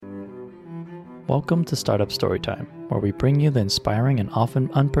Welcome to Startup Storytime, where we bring you the inspiring and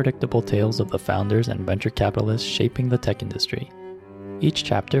often unpredictable tales of the founders and venture capitalists shaping the tech industry. Each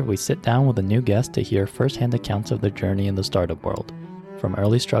chapter, we sit down with a new guest to hear firsthand accounts of their journey in the startup world, from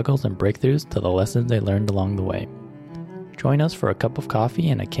early struggles and breakthroughs to the lessons they learned along the way. Join us for a cup of coffee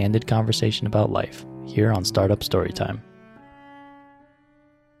and a candid conversation about life, here on Startup Storytime.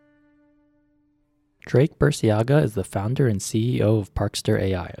 Drake Burciaga is the founder and CEO of Parkster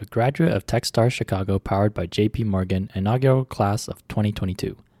AI, a graduate of Techstars Chicago powered by JP Morgan, inaugural class of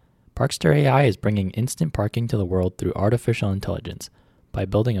 2022. Parkster AI is bringing instant parking to the world through artificial intelligence by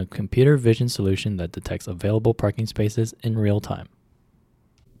building a computer vision solution that detects available parking spaces in real time.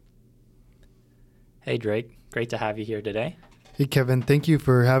 Hey Drake, great to have you here today. Hey Kevin, thank you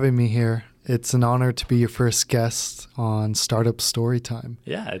for having me here. It's an honor to be your first guest on Startup Storytime.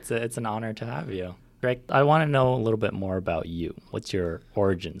 Yeah, it's an honor to have you. Drake, I want to know a little bit more about you. What's your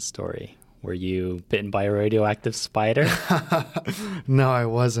origin story? Were you bitten by a radioactive spider? No, I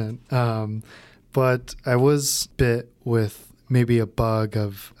wasn't. But I was bit with maybe a bug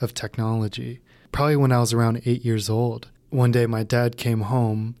of technology. Probably when I was around 8 years old. One day my dad came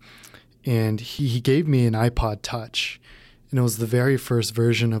home and he gave me an iPod Touch. And it was the very first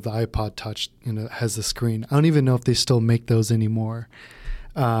version of the iPod Touch, and it has the screen. I don't even know if they still make those anymore.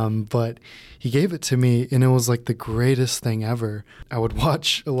 But he gave it to me, and it was like the greatest thing ever. I would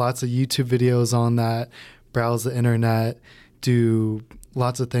watch lots of YouTube videos on that, browse the internet, do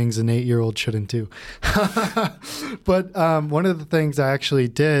lots of things an 8-year-old shouldn't do. But one of the things I actually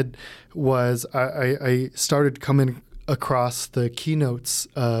did was I started coming across the keynotes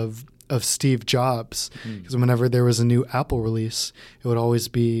of Steve Jobs, because whenever there was a new Apple release, it would always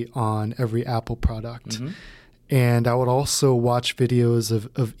be on every Apple product. Mm-hmm. And I would also watch videos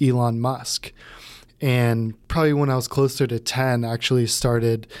of Elon Musk. And probably when I was closer to 10, I actually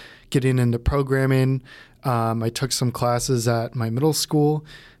started getting into programming. I took some classes at my middle school.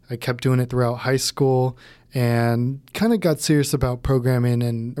 I kept doing it throughout high school and kind of got serious about programming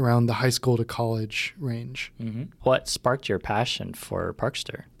in around the high school to college range. Mm-hmm. What sparked your passion for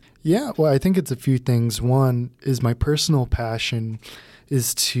Parkster? Yeah, well, I think it's a few things. One is my personal passion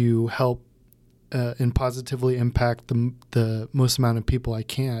is to help and positively impact the most amount of people I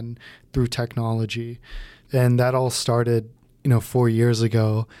can through technology. And that all started, 4 years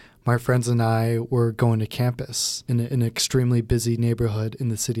ago. My friends and I were going to campus in an extremely busy neighborhood in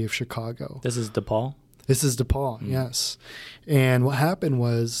the city of Chicago. This is DePaul? This is DePaul, yes. And what happened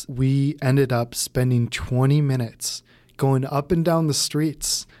was we ended up spending 20 minutes going up and down the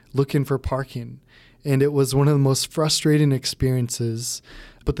streets looking for parking. And it was one of the most frustrating experiences.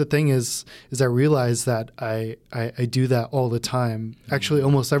 But the thing is I realized that I do that all the time. Mm-hmm. Actually,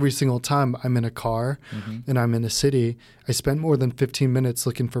 almost every single time I'm in a car and I'm in a city, I spend more than 15 minutes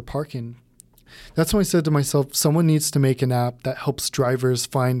looking for parking. That's when I said to myself, someone needs to make an app that helps drivers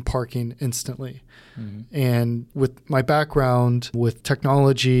find parking instantly. Mm-hmm. And with my background with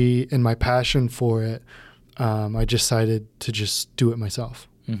technology and my passion for it, I decided to just do it myself.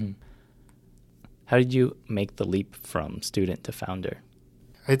 Mm-hmm. How did you make the leap from student to founder?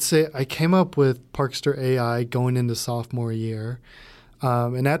 I'd say I came up with Parkster AI going into sophomore year.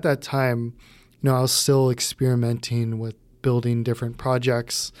 And at that time, I was still experimenting with building different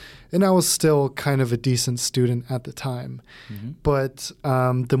projects. And I was still kind of a decent student at the time. Mm-hmm. But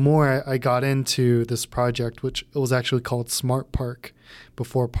the more I got into this project, which it was actually called Smart Park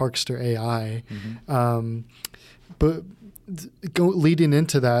before Parkster AI, leading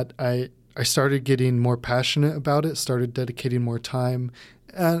into that, I started getting more passionate about it, started dedicating more time.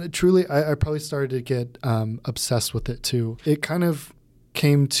 And truly, I probably started to get obsessed with it too. It kind of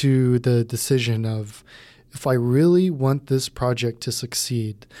came to the decision of, if I really want this project to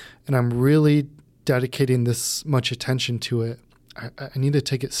succeed and I'm really dedicating this much attention to it, I need to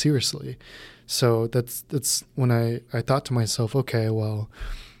take it seriously. So that's when I thought to myself, okay, well,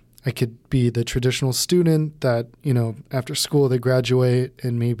 I could be the traditional student that, after school they graduate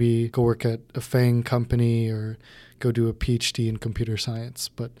and maybe go work at a FANG company or go do a PhD in computer science.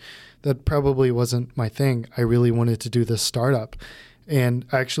 But that probably wasn't my thing. I really wanted to do this startup. And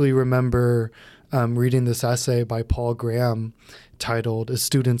I actually remember reading this essay by Paul Graham titled A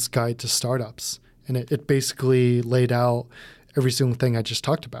Student's Guide to Startups. And it basically laid out every single thing I just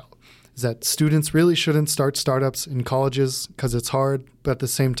talked about. Is that students really shouldn't start startups in colleges because it's hard, but at the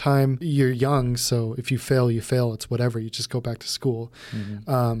same time, you're young, so if you fail, you fail. It's whatever. You just go back to school.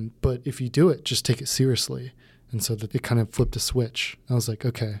 Mm-hmm. But if you do it, just take it seriously. And so that it kind of flipped a switch. I was like,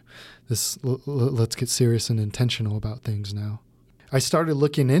 okay, let's get serious and intentional about things now. I started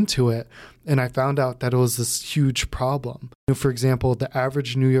looking into it, and I found out that it was this huge problem. For example, the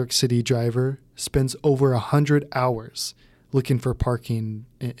average New York City driver spends over 100 hours looking for parking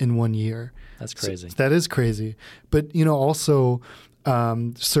in 1 year. That's crazy. So that is crazy. But, also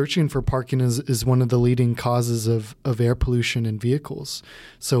searching for parking is one of the leading causes of air pollution in vehicles.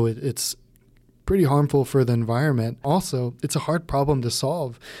 So it's pretty harmful for the environment. Also, it's a hard problem to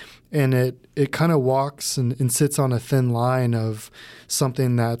solve. And it kind of walks and sits on a thin line of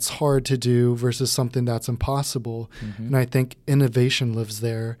something that's hard to do versus something that's impossible. Mm-hmm. And I think innovation lives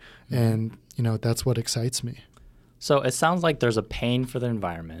there. Mm-hmm. And, that's what excites me. So it sounds like there's a pain for the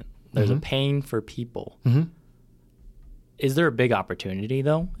environment. There's a pain for people. Mm-hmm. Is there a big opportunity,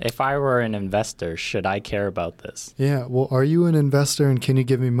 though? If I were an investor, should I care about this? Yeah. Well, are you an investor and can you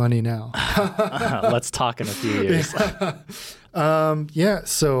give me money now? Let's talk in a few years.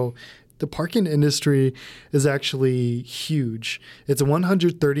 So the parking industry is actually huge. It's a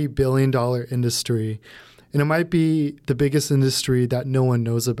 $130 billion industry. And it might be the biggest industry that no one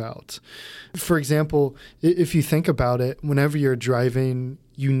knows about. For example, if you think about it, whenever you're driving,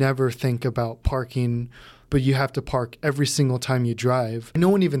 you never think about parking, but you have to park every single time you drive. No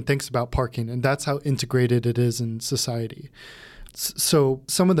one even thinks about parking, and that's how integrated it is in society. So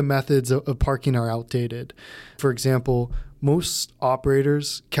some of the methods of parking are outdated. For example, most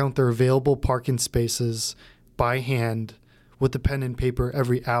operators count their available parking spaces by hand with a pen and paper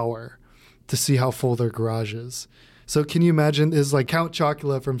every hour to see how full their garage is. So can you imagine is like Count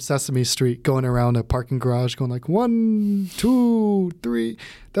Chocula from Sesame Street going around a parking garage going like 1, 2, 3.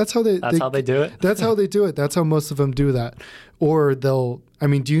 That's how they do it? That's how they do it. That's how most of them do that. Or do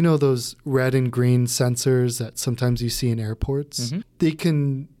you know those red and green sensors that sometimes you see in airports? Mm-hmm. They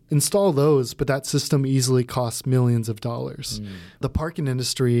can install those, but that system easily costs millions of dollars. The parking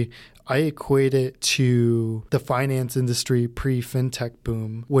industry, I equate it to the finance industry pre-fintech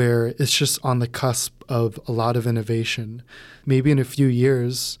boom, where it's just on the cusp of a lot of innovation. Maybe in a few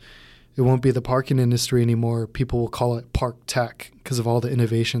years, it won't be the parking industry anymore. People will call it park tech because of all the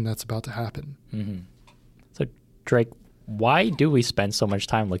innovation that's about to happen. Mm-hmm. So, Drake, why do we spend so much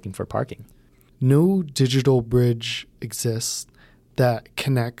time looking for parking? No digital bridge exists that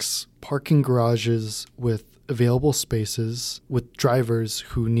connects parking garages with available spaces with drivers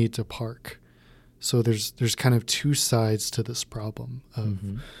who need to park. So there's kind of two sides to this problem of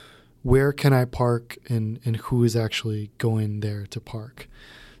where can I park and who is actually going there to park.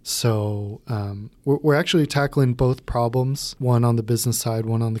 So we're actually tackling both problems, one on the business side,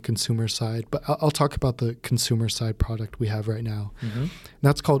 one on the consumer side. But I'll talk about the consumer side product we have right now. Mm-hmm.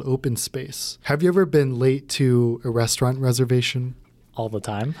 That's called Open Space. Have you ever been late to a restaurant reservation? All the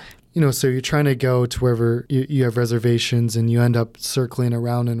time. So you're trying to go to wherever you have reservations and you end up circling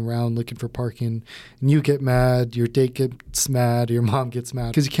around and around looking for parking. And you get mad, your date gets mad, your mom gets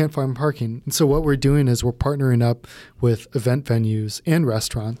mad because you can't find parking. And so what we're doing is we're partnering up with event venues and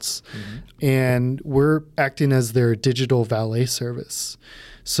restaurants. Mm-hmm. And we're acting as their digital valet service.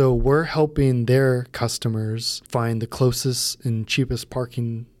 So we're helping their customers find the closest and cheapest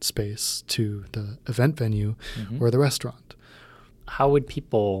parking space to the event venue or the restaurant. How would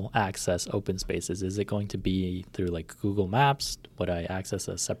people access open spaces? Is it going to be through like Google Maps? Would I access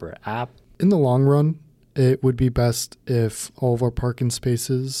a separate app? In the long run, it would be best if all of our parking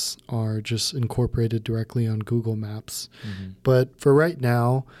spaces are just incorporated directly on Google Maps. Mm-hmm. But for right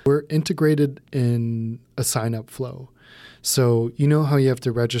now, we're integrated in a sign-up flow. So you know how you have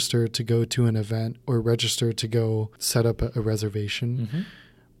to register to go to an event or register to go set up a reservation? Mm-hmm.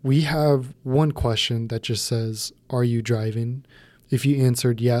 We have one question that just says, are you driving? If you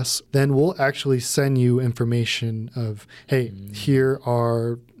answered yes, then we'll actually send you information of, hey, here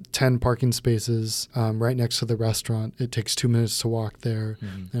are 10 parking spaces right next to the restaurant. It takes 2 minutes to walk there,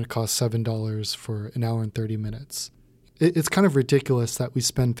 and it costs $7 for an hour and 30 minutes. It's kind of ridiculous that we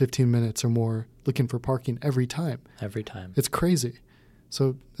spend 15 minutes or more looking for parking every time. Every time. It's crazy.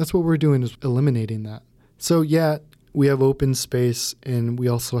 So that's what we're doing is eliminating that. So yeah, we have open space, and we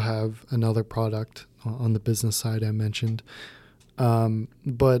also have another product on the business side I mentioned.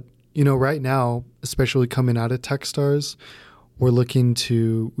 But, right now, especially coming out of Techstars, we're looking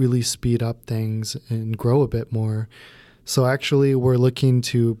to really speed up things and grow a bit more. So actually, we're looking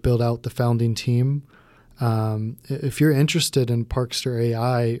to build out the founding team. If you're interested in Parkster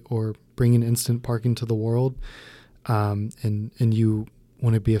AI or bringing instant parking to the world, and you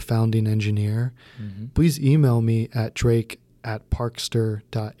want to be a founding engineer, please email me at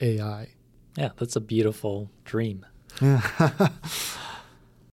drake@parkster.ai. Yeah, that's a beautiful dream.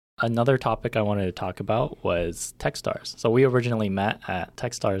 Another topic I wanted to talk about was Techstars. So we originally met at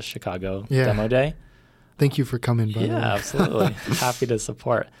Techstars Chicago Demo Day. Thank you for coming, by the way. Yeah, absolutely. Happy to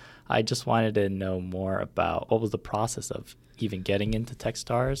support. I just wanted to know more about what was the process of even getting into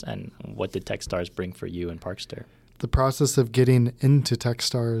Techstars, and what did Techstars bring for you and Parkster? The process of getting into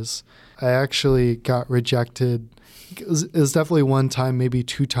Techstars, I actually got rejected. It was definitely one time, maybe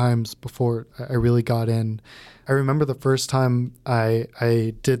two times before I really got in. I remember the first time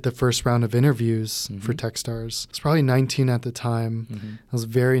I did the first round of interviews for Techstars. I was probably 19 at the time. I was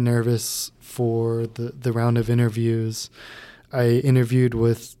very nervous for the round of interviews. I interviewed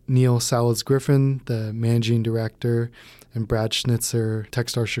with Neil Salas-Griffin, the managing director, and Brad Schnitzer,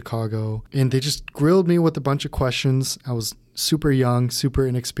 Techstars Chicago. And they just grilled me with a bunch of questions. I was super young, super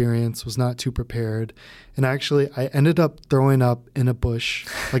inexperienced, was not too prepared. And actually, I ended up throwing up in a bush,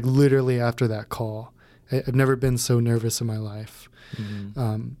 like literally after that call. I've never been so nervous in my life.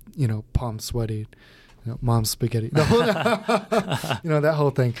 Palms sweaty, mom's spaghetti. That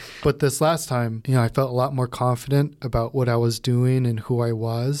whole thing. But this last time, I felt a lot more confident about what I was doing and who I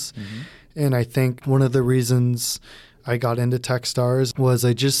was. And I think one of the reasons I got into Techstars was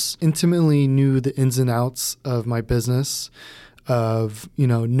I just intimately knew the ins and outs of my business, of,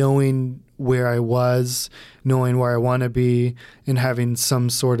 knowing where I was, knowing where I want to be, and having some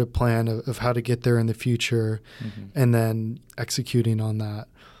sort of plan of how to get there in the future, and then executing on that.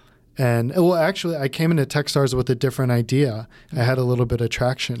 And actually, I came into Techstars with a different idea. I had a little bit of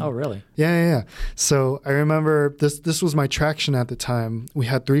traction. Oh, really? Yeah. So I remember this was my traction at the time. We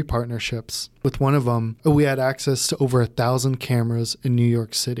had 3 partnerships. With one of them, we had access to over 1,000 cameras in New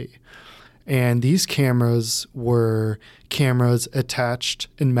York City. And these cameras were cameras attached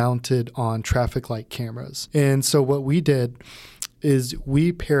and mounted on traffic light cameras. And so what we did is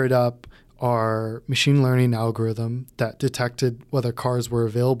we paired up our machine learning algorithm that detected whether cars were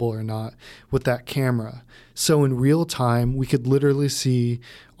available or not with that camera. So in real time, we could literally see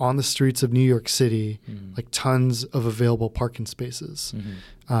on the streets of New York City, like tons of available parking spaces.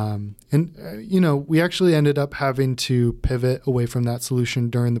 We actually ended up having to pivot away from that solution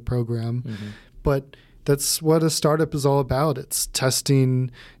during the program. But that's what a startup is all about. It's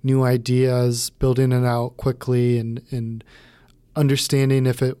testing new ideas, building it out quickly, and understanding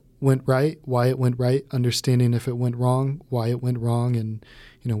if it went right, why it went right, understanding if it went wrong, why it went wrong, and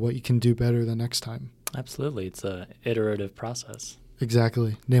what you can do better the next time. Absolutely. It's an iterative process.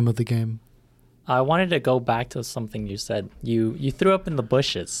 Exactly. Name of the game. I wanted to go back to something you said. You threw up in the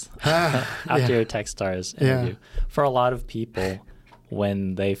bushes after your Techstars interview. For a lot of people,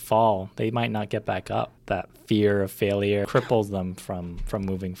 when they fall, they might not get back up. That fear of failure cripples them from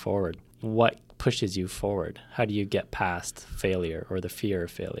moving forward. What pushes you forward? How do you get past failure or the fear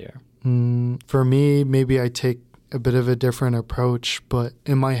of failure? For me, maybe I take a bit of a different approach, but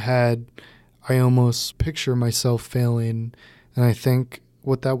in my head, I almost picture myself failing, and I think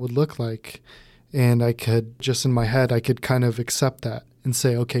what that would look like. And I could, just in my head, I could kind of accept that and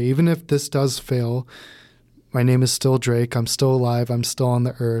say, okay, even if this does fail, my name is still Drake, I'm still alive, I'm still on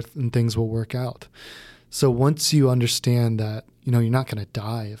the earth, and things will work out. So once you understand that, you're not going to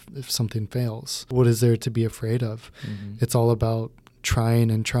die if something fails, what is there to be afraid of? It's all about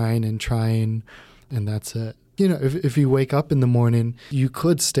trying and trying and trying, and that's it. If you wake up in the morning, you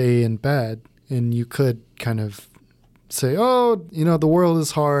could stay in bed and you could kind of say, the world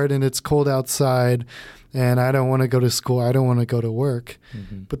is hard and it's cold outside and I don't want to go to school, I don't want to go to work.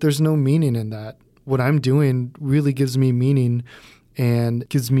 But there's no meaning in that. What I'm doing really gives me meaning and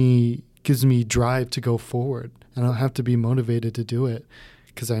gives me drive to go forward. I don't have to be motivated to do it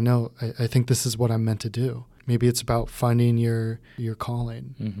because I think this is what I'm meant to do. Maybe it's about finding your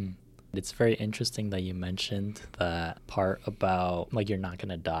calling. It's very interesting that you mentioned that part about you're not going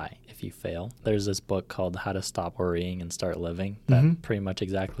to die if you fail. There's this book called How to Stop Worrying and Start Living that pretty much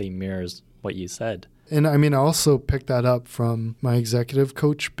exactly mirrors what you said. And I also picked that up from my executive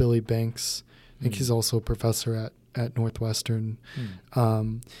coach, Billy Banks. I think he's also a professor at Northwestern.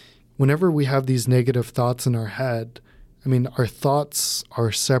 Whenever we have these negative thoughts in our head, our thoughts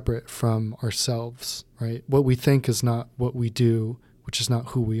are separate from ourselves, right? What we think is not what we do, which is not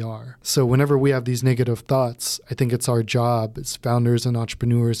who we are. So whenever we have these negative thoughts, I think it's our job as founders and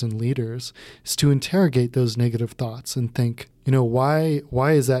entrepreneurs and leaders is to interrogate those negative thoughts and think, why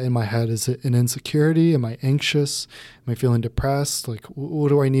is that in my head? Is it an insecurity? Am I anxious? Am I feeling depressed? What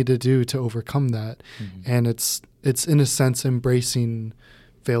do I need to do to overcome that? And it's in a sense embracing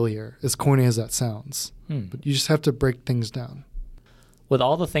failure, as corny as that sounds. But you just have to break things down. With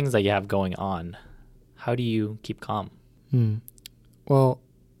all the things that you have going on, how do you keep calm? Well,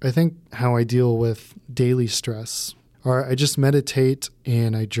 I think how I deal with daily stress, or I just meditate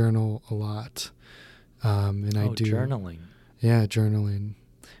and I journal a lot. And I do journaling. Yeah, journaling.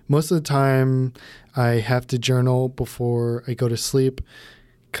 Most of the time I have to journal before I go to sleep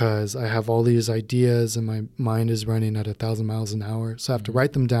because I have all these ideas and my mind is running at 1,000 miles an hour. So I have to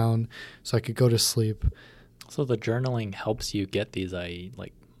write them down so I could go to sleep. So the journaling helps you get these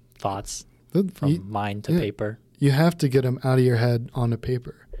thoughts from mind to paper. You have to get them out of your head onto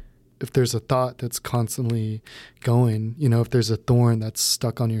paper. If there's a thought that's constantly going, if there's a thorn that's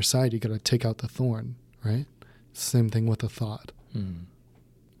stuck on your side, you got to take out the thorn, right? Same thing with a thought.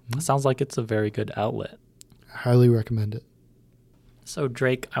 Sounds like it's a very good outlet. I highly recommend it. So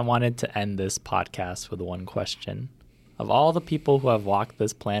Drake, I wanted to end this podcast with one question. Of all the people who have walked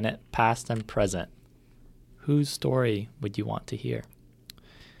this planet, past and present, whose story would you want to hear?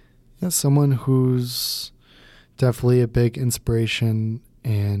 Yeah, someone who's definitely a big inspiration,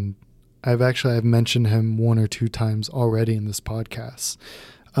 and I've mentioned him 1 or 2 times already in this podcast.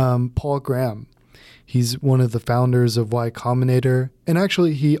 Paul Graham. He's one of the founders of Y Combinator, and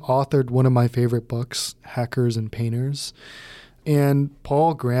actually he authored one of my favorite books, Hackers and Painters. And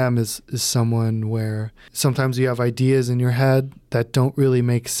Paul Graham is someone where sometimes you have ideas in your head that don't really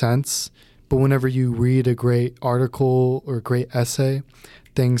make sense, but whenever you read a great article or a great essay,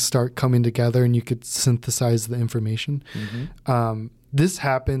 things start coming together and you could synthesize the information. This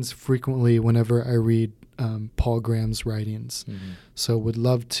happens frequently whenever I read Paul Graham's writings. So would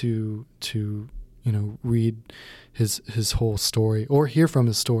love to read his whole story or hear from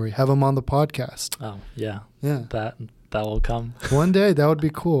his story, have him on the podcast. Oh, yeah. Yeah. That will come. One day, that would be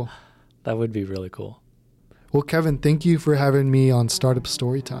cool. That would be really cool. Well, Kevin, thank you for having me on Startup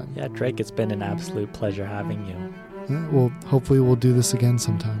Storytime. Yeah, Drake, it's been an absolute pleasure having you. Yeah, well, hopefully we'll do this again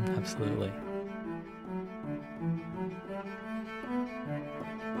sometime. Absolutely.